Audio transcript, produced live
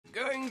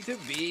to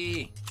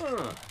be.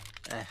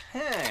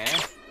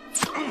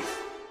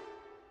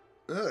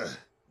 Ugh,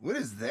 what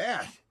is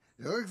that?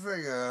 It looks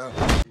like a...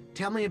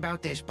 Tell me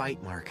about this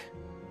bite mark.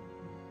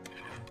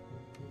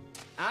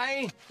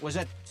 I was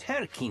a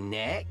turkey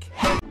neck.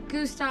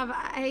 Gustav,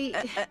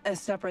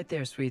 Stop right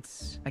there,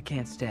 sweets. I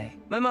can't stay.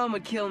 My mom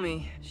would kill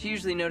me. She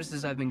usually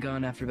notices I've been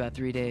gone after about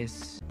 3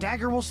 days.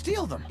 Dagger will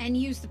steal them. and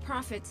use the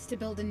profits to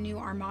build a new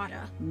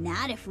armada.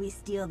 Not if we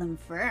steal them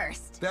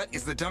first. That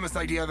is the dumbest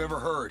idea I've ever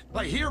heard.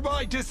 I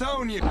hereby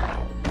disown you.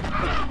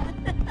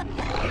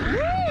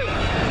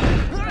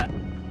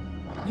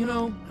 You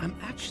know, I'm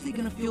actually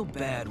gonna feel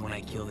bad when I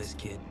kill this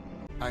kid.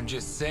 I'm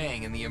just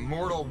saying, in the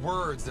immortal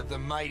words of the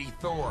mighty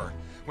Thor,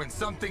 when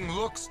something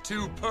looks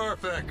too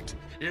perfect,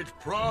 it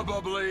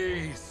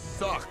probably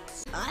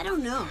sucks. I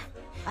don't know.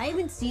 I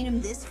haven't seen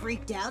him this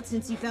freaked out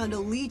since he found a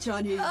leech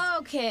on his...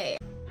 Okay.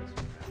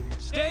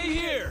 Stay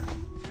here!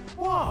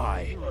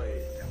 Why?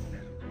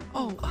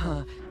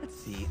 Oh, let's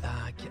see,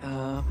 I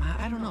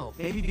don't know.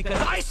 Maybe because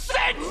I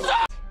said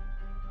so!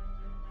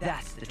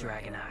 That's the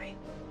dragon eye.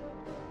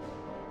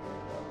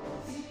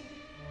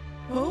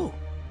 Oh.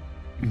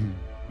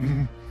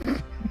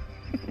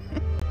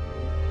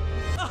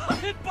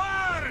 It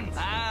burns!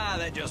 Ah,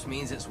 that just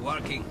means it's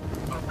working.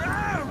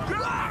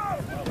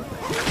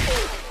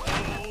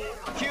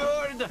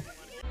 Cured!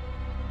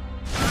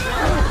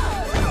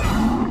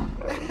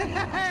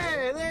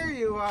 Hey, there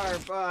you are,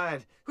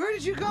 bud. Where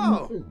did you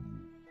go?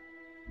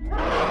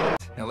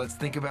 Now let's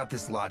think about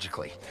this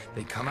logically.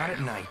 They come out at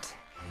night,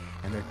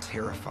 and they're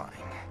terrifying.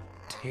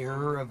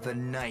 Terror of the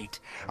night.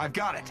 I've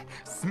got it.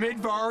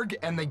 Smidvarg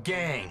and the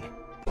gang.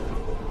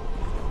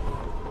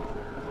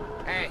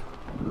 Hey.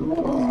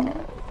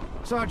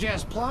 So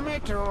just plumb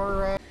it,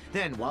 or...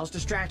 Then, whilst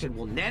distracted,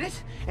 we'll net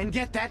it and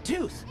get that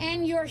tooth.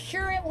 And you're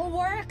sure it will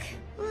work?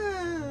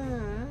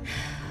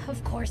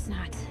 Of course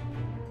not.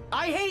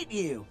 I hate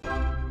you.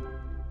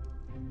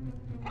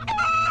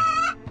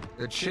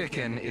 The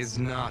chicken is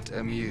not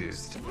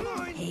amused.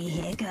 Hey,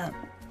 Hiccup.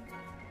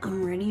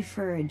 I'm ready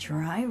for a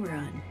dry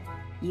run.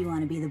 You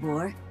want to be the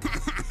boar?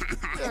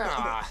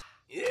 Ah.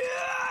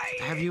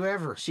 Have you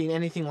ever seen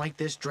anything like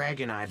this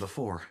dragon eye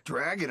before?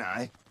 Dragon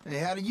Eye? Hey,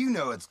 how do you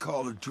know it's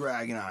called a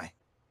dragon eye?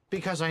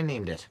 Because I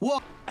named it.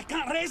 What? I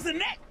can't raise the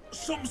net!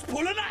 Something's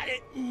pulling at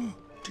it!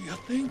 Do you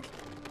think?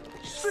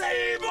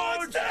 Sea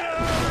monster!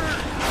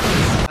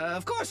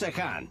 Of course I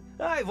can.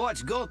 I've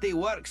watched Gothi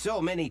work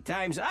so many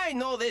times, I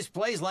know this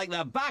place like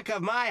the back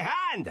of my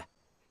hand.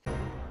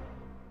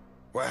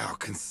 Wow,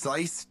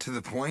 concise, to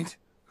the point.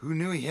 Who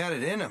knew he had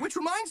it in him? Which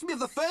reminds me of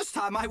the first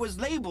time I was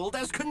labeled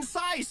as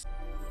concise.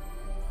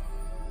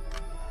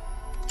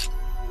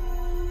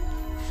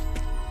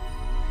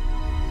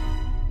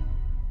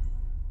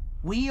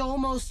 We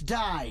almost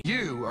died.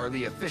 You are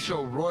the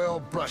official royal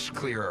brush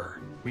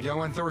clearer. We don't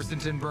want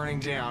Thorstenton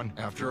burning down,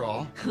 after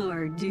all.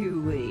 Or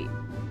do we?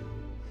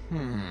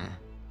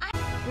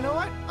 You know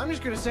what? I'm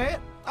just gonna say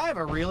it. I have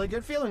a really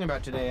good feeling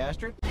about today,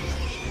 Astrid.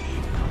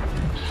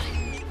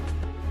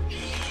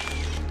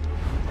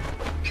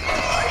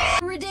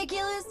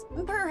 Ridiculous?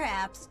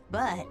 Perhaps.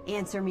 But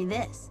answer me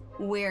this.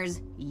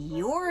 Where's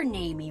your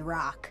namey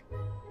rock?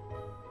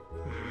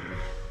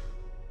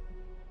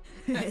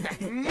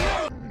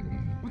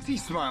 What's he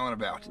smiling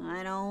about?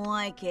 I don't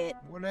like it.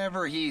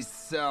 Whatever he's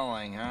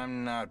selling,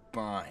 I'm not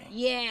buying.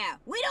 Yeah,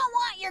 we don't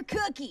want your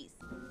cookies.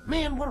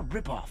 Man, what a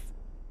ripoff.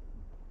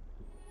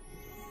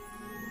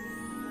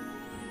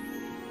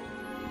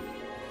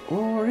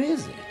 Or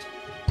is it?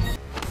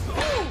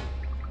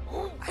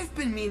 I've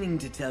been meaning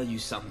to tell you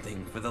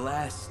something for the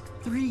last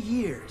 3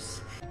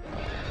 years.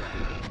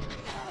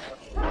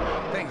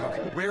 Bang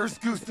hook. Where's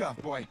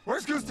Gustav, boy?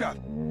 Where's Gustav?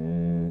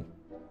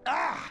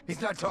 Ah!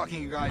 He's not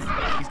talking, you guys.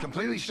 He's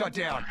completely shut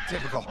down.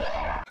 Typical.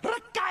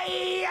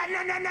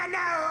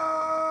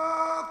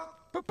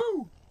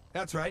 Boo-boo.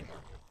 That's right.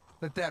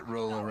 Let that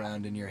roll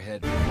around in your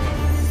head.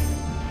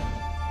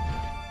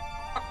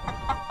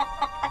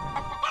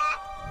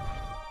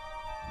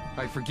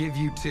 I forgive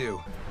you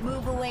too.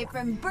 Move away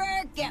from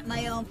Bert, get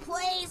my own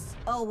place.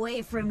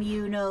 Away from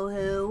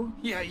you-know-who.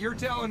 Yeah, you're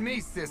telling me,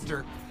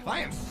 sister. I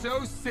am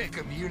so sick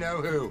of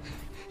you-know-who.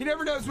 He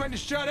never knows when to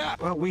shut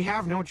up. Well, we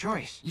have no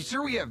choice. You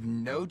sure we have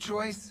no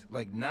choice?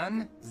 Like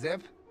none?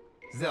 Zip?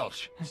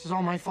 Zelch. This is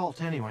all my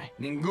fault anyway.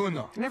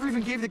 Ninguno. I never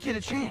even gave the kid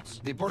a chance.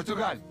 De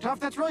Portugal.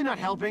 Tough, that's really not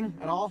helping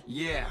at all.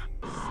 Yeah.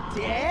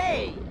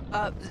 Hey!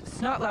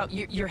 Snotlout,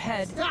 your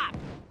head. Stop!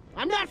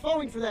 I'm not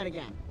falling for that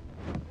again.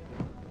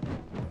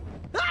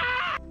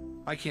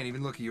 I can't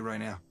even look at you right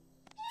now.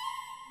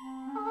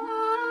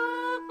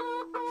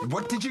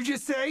 What did you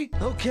just say?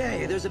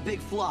 Okay, there's a big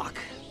flock.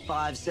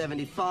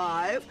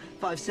 575,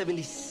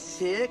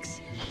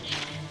 576.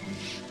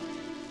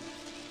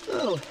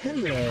 Oh,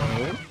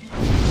 hello.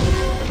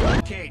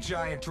 Okay,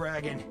 giant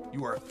dragon,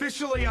 you are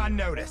officially on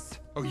notice.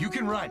 Oh, you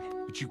can run,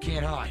 but you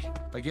can't hide.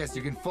 I guess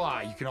you can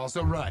fly, you can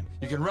also run.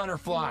 You can run or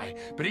fly,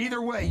 but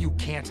either way, you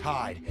can't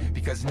hide,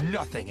 because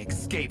nothing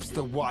escapes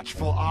the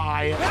watchful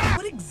eye.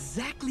 What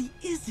exactly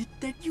is it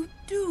that you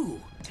do?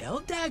 Tell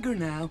Dagger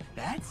now.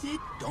 That's it.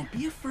 Don't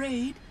be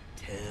afraid.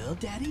 Tell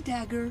Daddy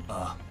Dagger.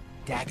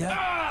 Dagger?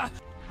 Ah!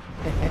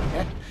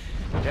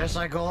 Just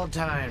like old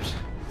times.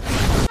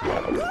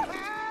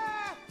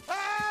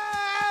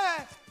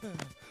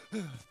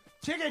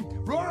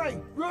 Chicken!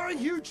 Roaring! Roaring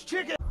huge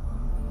chicken!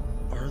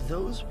 Are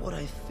those what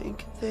I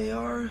think they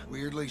are?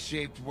 Weirdly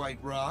shaped white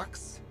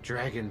rocks.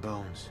 Dragon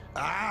bones.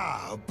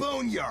 Ah, a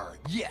boneyard.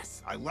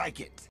 Yes, I like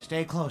it.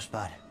 Stay close,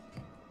 bud.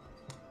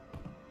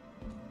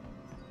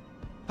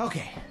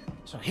 Okay,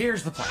 so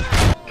here's the plan.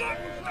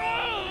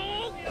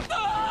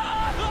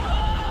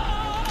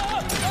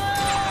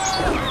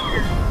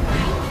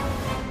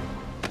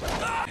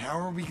 How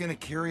are we gonna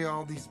carry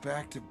all these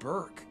back to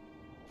Burke?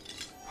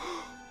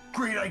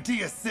 Great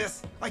idea,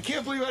 sis! I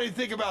can't believe I didn't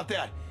think about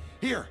that.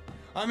 Here,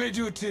 I'm gonna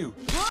do it too.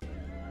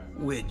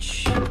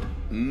 Which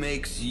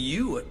makes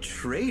you a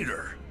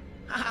traitor.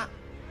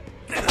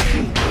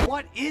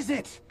 What is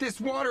it? This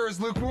water is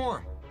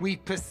lukewarm. We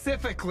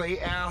specifically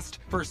asked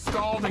for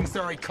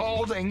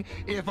calding,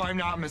 if I'm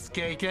not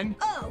mistaken.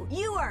 Oh,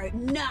 you are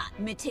not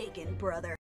mistaken, brother.